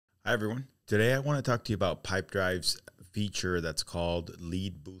Hi, everyone. Today, I want to talk to you about Pipedrive's feature that's called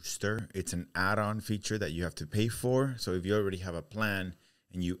Leadbooster. It's an add-on feature that you have to pay for. So if you already have a plan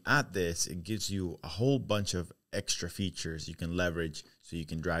and you add this, it gives you a whole bunch of extra features you can leverage so you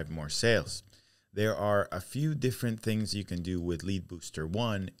can drive more sales. There are a few different things you can do with Leadbooster.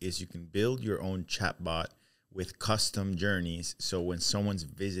 One is you can build your own chatbot with custom journeys. So when someone's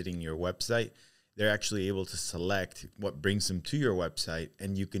visiting your website, they're actually able to select what brings them to your website,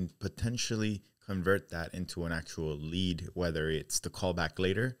 and you can potentially convert that into an actual lead, whether it's the callback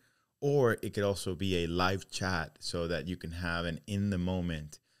later, or it could also be a live chat so that you can have an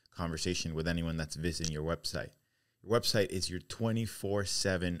in-the-moment conversation with anyone that's visiting your website. Your website is your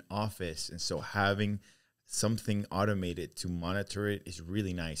 24/7 office, and so having something automated to monitor it is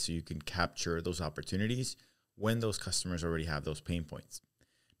really nice so you can capture those opportunities when those customers already have those pain points.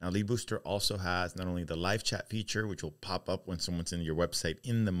 Now, Leadbooster also has not only the live chat feature, which will pop up when someone's in your website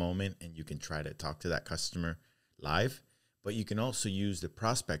in the moment, and you can try to talk to that customer live, but you can also use the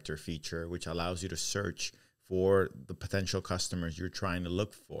prospector feature, which allows you to search for the potential customers you're trying to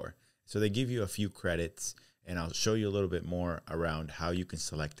look for. So they give you a few credits, and I'll show you a little bit more around how you can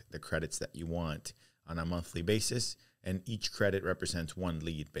select the credits that you want on a monthly basis. And each credit represents one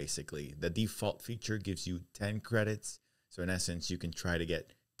lead, basically. The default feature gives you 10 credits. So in essence, you can try to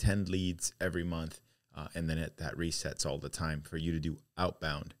get 10 leads every month, and then that resets all the time for you to do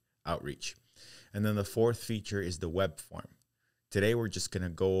outbound outreach. And then the fourth feature is the web form. Today, we're just going to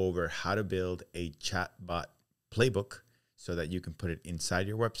go over how to build a chatbot playbook so that you can put it inside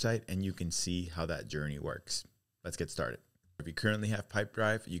your website and you can see how that journey works. Let's get started. If you currently have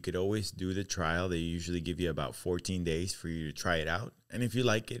Pipedrive, you could always do the trial. They usually give you about 14 days for you to try it out. And if you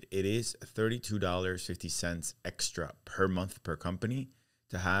like it, it is $32.50 extra per month per company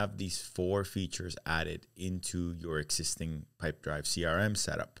to have these 4 features added into your existing Pipedrive CRM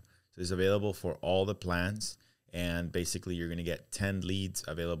setup. So it's available for all the plans, and basically you're going to get 10 leads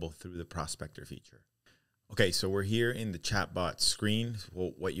available through the prospector feature. Okay, so we're here in the chatbot screen.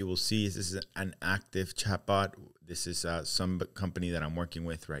 Well, what you will see is this is an active chatbot. This is some company that I'm working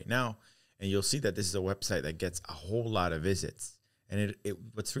with right now, and you'll see that this is a website that gets a whole lot of visits. And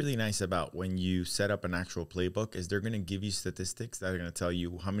what's really nice about when you set up an actual playbook is they're going to give you statistics that are going to tell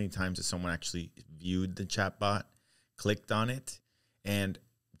you how many times has someone actually viewed the chatbot, clicked on it, and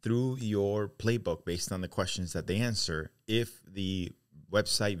through your playbook, based on the questions that they answer, if the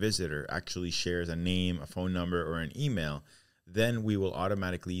website visitor actually shares a name, a phone number, or an email, then we will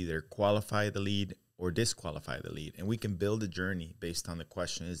automatically either qualify the lead or disqualify the lead. And we can build a journey based on the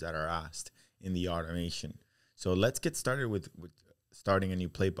questions that are asked in the automation. So let's get started with starting a new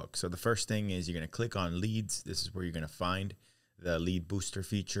playbook. So the first thing is you're going to click on leads. This is where you're going to find the Leadbooster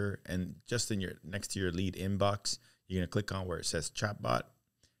feature, and just in your next to your lead inbox, you're going to click on where it says chatbot,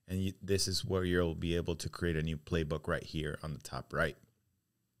 and this is where you'll be able to create a new playbook right here on the top right.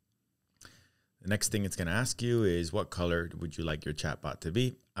 The next thing it's going to ask you is what color would you like your chatbot to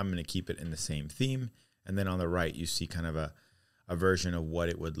be? I'm going to keep it in the same theme, and then on the right you see kind of a version of what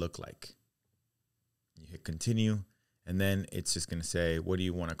it would look like. You hit continue. And then it's just going to say, what do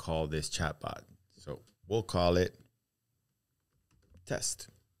you want to call this chatbot? So we'll call it test.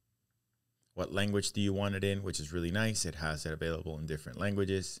 What language do you want it in? Which is really nice. It has it available in different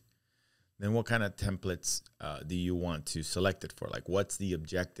languages. Then what kind of templates do you want to select it for? Like, what's the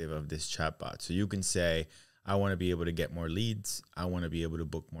objective of this chatbot? So you can say, I want to be able to get more leads. I want to be able to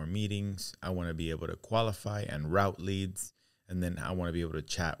book more meetings. I want to be able to qualify and route leads. And then I want to be able to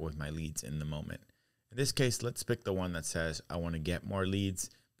chat with my leads in the moment. In this case, let's pick the one that says, I want to get more leads.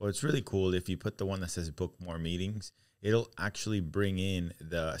 But it's really cool if you put the one that says book more meetings, it'll actually bring in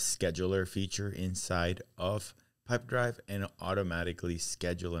the scheduler feature inside of Pipedrive and automatically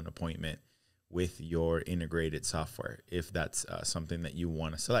schedule an appointment with your integrated software if that's something that you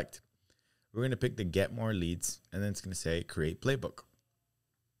want to select. We're going to pick the get more leads, and then it's going to say create playbook.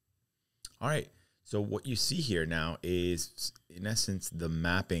 All right. So what you see here now is, in essence, the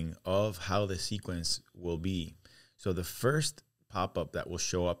mapping of how the sequence will be. So the first pop-up that will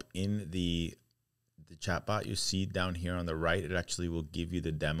show up in the chatbot, you see down here on the right, it actually will give you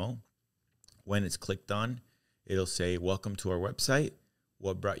the demo. When it's clicked on, it'll say, welcome to our website.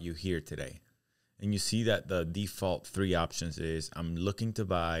 What brought you here today? And you see that the default 3 options is, I'm looking to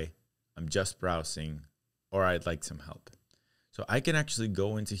buy, I'm just browsing, or I'd like some help. So I can actually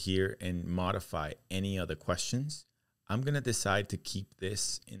go into here and modify any other questions. I'm going to decide to keep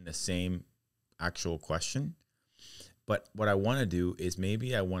this in the same actual question. But what I want to do is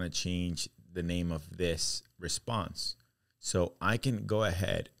maybe I want to change the name of this response. So I can go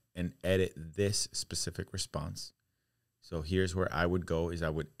ahead and edit this specific response. So here's where I would go is I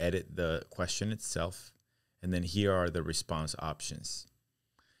would edit the question itself. And then here are the response options.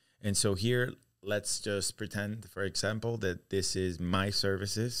 And so here, let's just pretend, for example, that this is my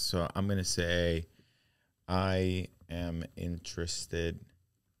services. So I'm going to say, I am interested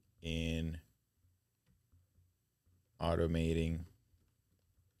in automating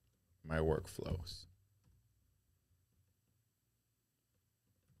my workflows.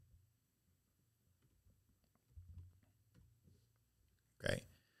 Okay.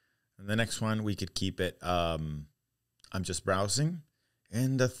 And the next one, we could keep it, I'm just browsing.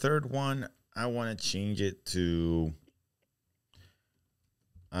 And the third one, I want to change it to,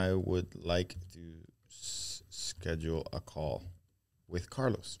 I would like to schedule a call with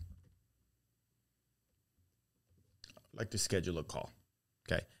Carlos. I'd like to schedule a call.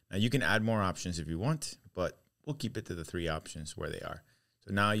 Okay. Now you can add more options if you want, but we'll keep it to the 3 options where they are.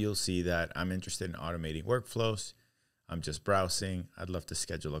 So now you'll see that I'm interested in automating workflows. I'm just browsing. I'd love to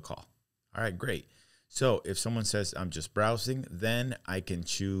schedule a call. All right, great. So if someone says I'm just browsing, then I can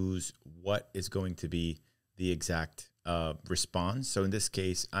choose what is going to be the exact response. So in this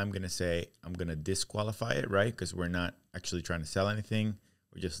case, I'm going to say I'm going to disqualify it, right? Because we're not actually trying to sell anything.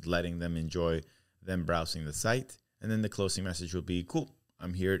 We're just letting them enjoy them browsing the site. And then the closing message will be, cool,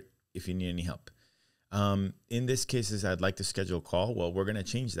 I'm here if you need any help. In this case, I'd like to schedule a call. Well, we're going to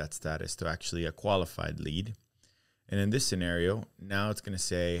change that status to actually a qualified lead. And in this scenario, now it's going to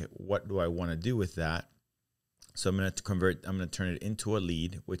say, what do I want to do with that? So I'm going to turn it into a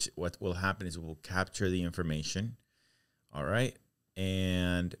lead, which what will happen is we'll capture the information. All right.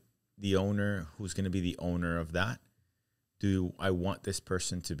 And the owner, who's going to be the owner of that? Do I want this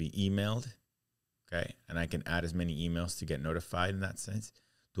person to be emailed? Okay. And I can add as many emails to get notified in that sense.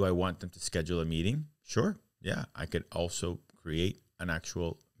 Do I want them to schedule a meeting? Sure. Yeah. I could also create an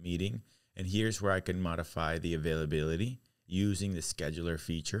actual meeting. And here's where I can modify the availability using the scheduler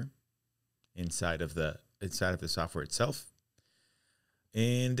feature inside of the software itself.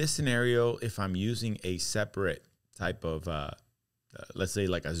 In this scenario, if I'm using a separate type of, let's say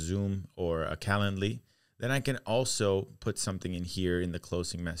like a Zoom or a Calendly, then I can also put something in here in the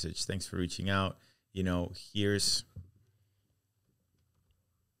closing message. Thanks for reaching out. You know, here's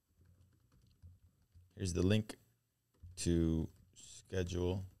the link to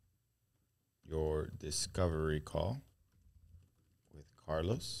schedule your discovery call with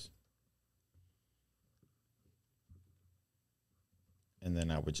Carlos. And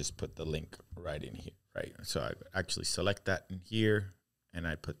then I would just put the link right in here, right? So I actually select that in here and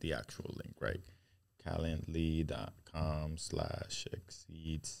I put the actual link, right?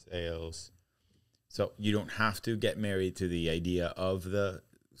 calendly.com/exceed sales. So you don't have to get married to the idea of the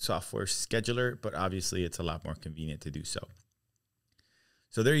software scheduler, but obviously it's a lot more convenient to do so.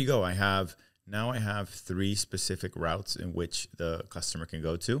 So there you go. Now I have 3 specific routes in which the customer can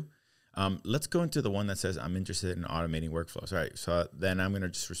go to. Let's go into the one that says I'm interested in automating workflows. All right. So then I'm going to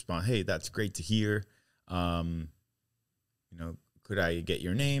just respond, hey, that's great to hear. You know, could I get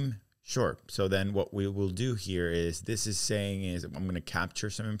your name? Sure. So then what we will do here is I'm going to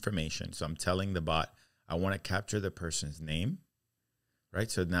capture some information. So I'm telling the bot, I want to capture the person's name,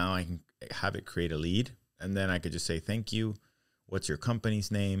 right? So now I can have it create a lead, and then I could just say, thank you. What's your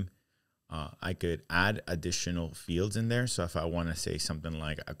company's name? I could add additional fields in there. So if I want to say something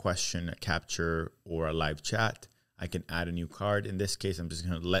like a question, a capture, or a live chat, I can add a new card. In this case, I'm just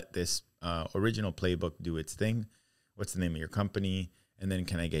going to let this original playbook do its thing. What's the name of your company? And then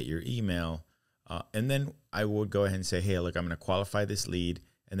can I get your email? And then I would go ahead and say, hey, look, I'm going to qualify this lead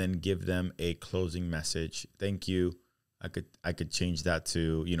and then give them a closing message. Thank you. I could change that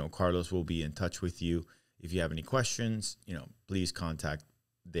to, you know, Carlos will be in touch with you. If you have any questions, you know, please contact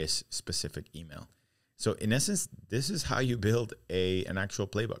this specific email. So in essence, this is how you build an actual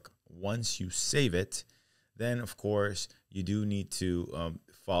playbook. Once you save it, then of course you do need to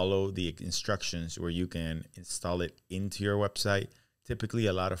follow the instructions where you can install it into your website. Typically,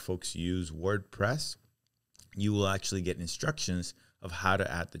 a lot of folks use WordPress. You will actually get instructions of how to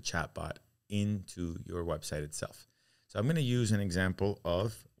add the chatbot into your website itself. So I'm going to use an example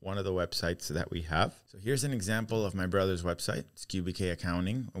of one of the websites that we have. So here's an example of my brother's website. It's QBK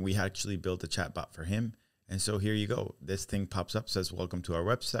Accounting. And we actually built a chatbot for him. And so here you go. This thing pops up, says, welcome to our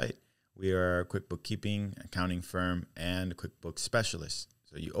website. We are a quick bookkeeping, accounting firm, and QuickBooks specialist.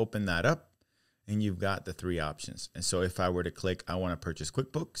 So you open that up and you've got the 3 options. And so if I were to click, I want to purchase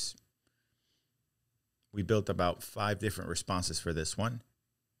QuickBooks, we built about 5 different responses for this one.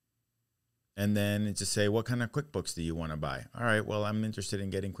 And then it just say, what kind of QuickBooks do you want to buy? All right, well, I'm interested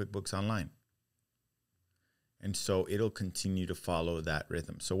in getting QuickBooks Online. And so it'll continue to follow that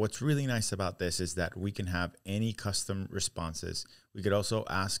rhythm. So what's really nice about this is that we can have any custom responses. We could also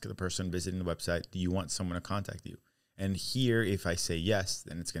ask the person visiting the website, do you want someone to contact you? And here, if I say yes,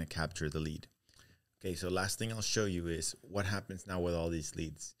 then it's going to capture the lead. Okay, so last thing I'll show you is what happens now with all these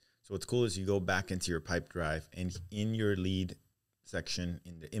leads. So what's cool is you go back into your Pipedrive, and in your lead section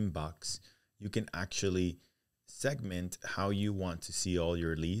in the inbox, you can actually segment how you want to see all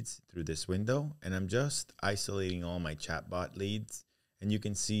your leads through this window. And I'm just isolating all my chatbot leads, and you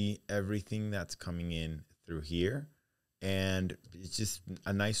can see everything that's coming in through here. And it's just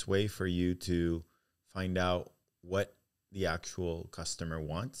a nice way for you to find out what the actual customer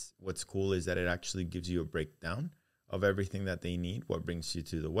wants. What's cool is that it actually gives you a breakdown of everything that they need, what brings you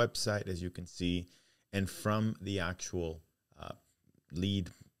to the website, as you can see. And from the actual lead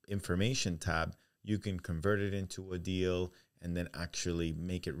information tab, you can convert it into a deal and then actually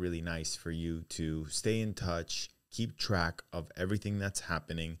make it really nice for you to stay in touch, keep track of everything that's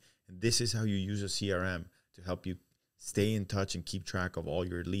happening. And this is how you use a CRM to help you stay in touch and keep track of all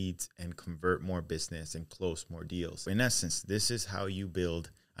your leads and convert more business and close more deals. In essence, this is how you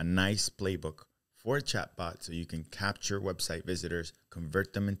build a nice playbook for a chatbot so you can capture website visitors,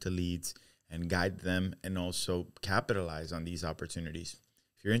 convert them into leads, and guide them and also capitalize on these opportunities.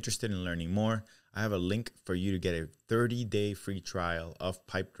 If you're interested in learning more, I have a link for you to get a 30-day free trial of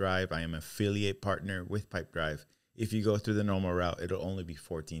Pipedrive. I am an affiliate partner with Pipedrive. If you go through the normal route, it'll only be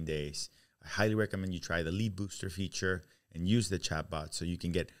 14 days. I highly recommend you try the Leadbooster feature and use the chatbot so you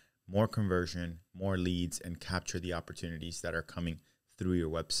can get more conversion, more leads, and capture the opportunities that are coming through your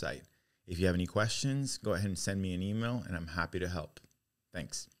website. If you have any questions, go ahead and send me an email, and I'm happy to help.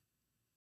 Thanks.